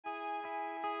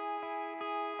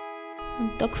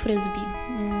Dogfrisbee.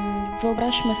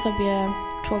 Wyobraźmy sobie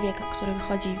człowieka, który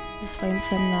wychodzi ze swoim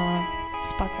psem na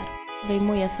spacer.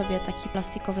 Wyjmuje sobie taki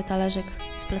plastikowy talerzyk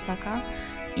z plecaka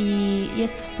i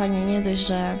jest w stanie nie dość,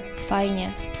 że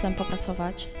fajnie z psem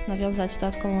popracować, nawiązać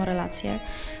dodatkową relację,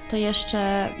 to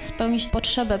jeszcze spełnić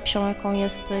potrzebę psią, jaką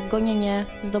jest gonienie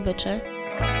zdobyczy.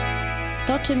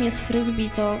 To, czym jest frisbee,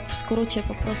 to w skrócie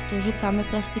po prostu rzucamy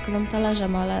plastikowym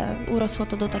talerzem, ale urosło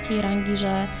to do takiej rangi,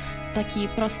 że taki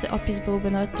prosty opis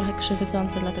byłby nawet trochę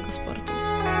krzywdzący dla tego sportu.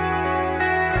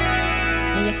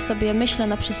 Jak sobie myślę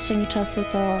na przestrzeni czasu,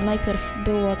 to najpierw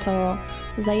było to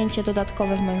zajęcie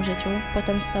dodatkowe w moim życiu,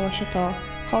 potem stało się to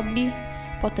hobby,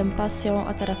 potem pasją,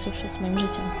 a teraz już jest moim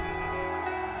życiem.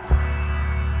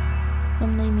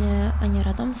 Mam na imię Ania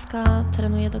Radomska,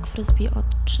 trenuję Dogfrisbee od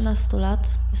 13 lat.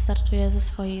 Startuję ze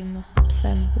swoim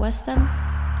psem Westem.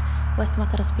 West ma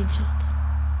teraz 5 lat.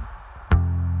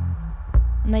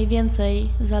 Najwięcej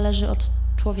zależy od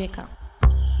człowieka.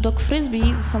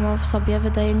 Dogfrisbee samo w sobie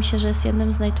wydaje mi się, że jest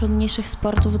jednym z najtrudniejszych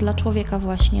sportów dla człowieka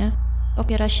właśnie.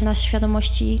 Opiera się na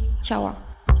świadomości ciała.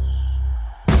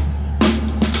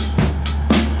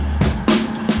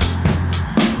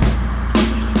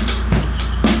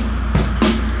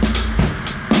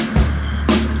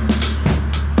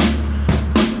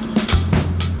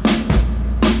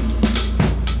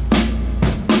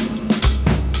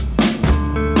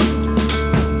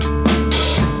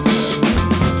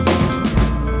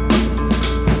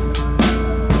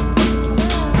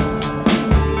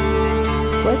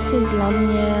 West jest dla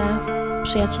mnie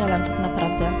przyjacielem tak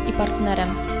naprawdę i partnerem.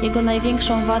 Jego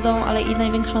największą wadą, ale i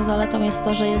największą zaletą jest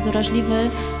to, że jest wrażliwy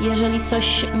i jeżeli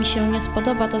coś mi się nie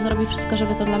spodoba, to zrobi wszystko,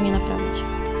 żeby to dla mnie naprawić.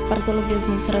 Bardzo lubię z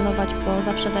nim trenować, bo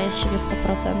zawsze daje z siebie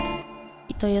 100%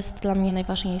 i to jest dla mnie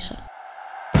najważniejsze.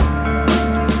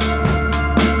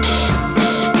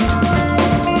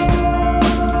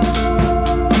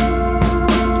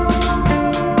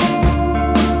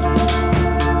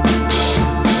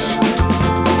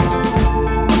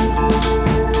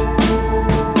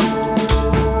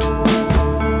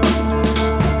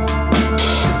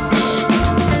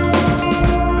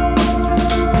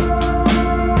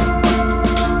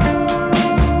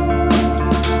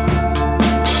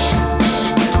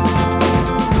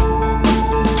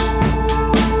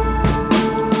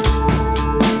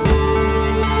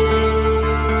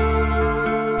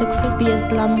 Dogfrisbee jest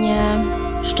dla mnie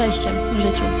szczęściem w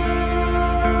życiu.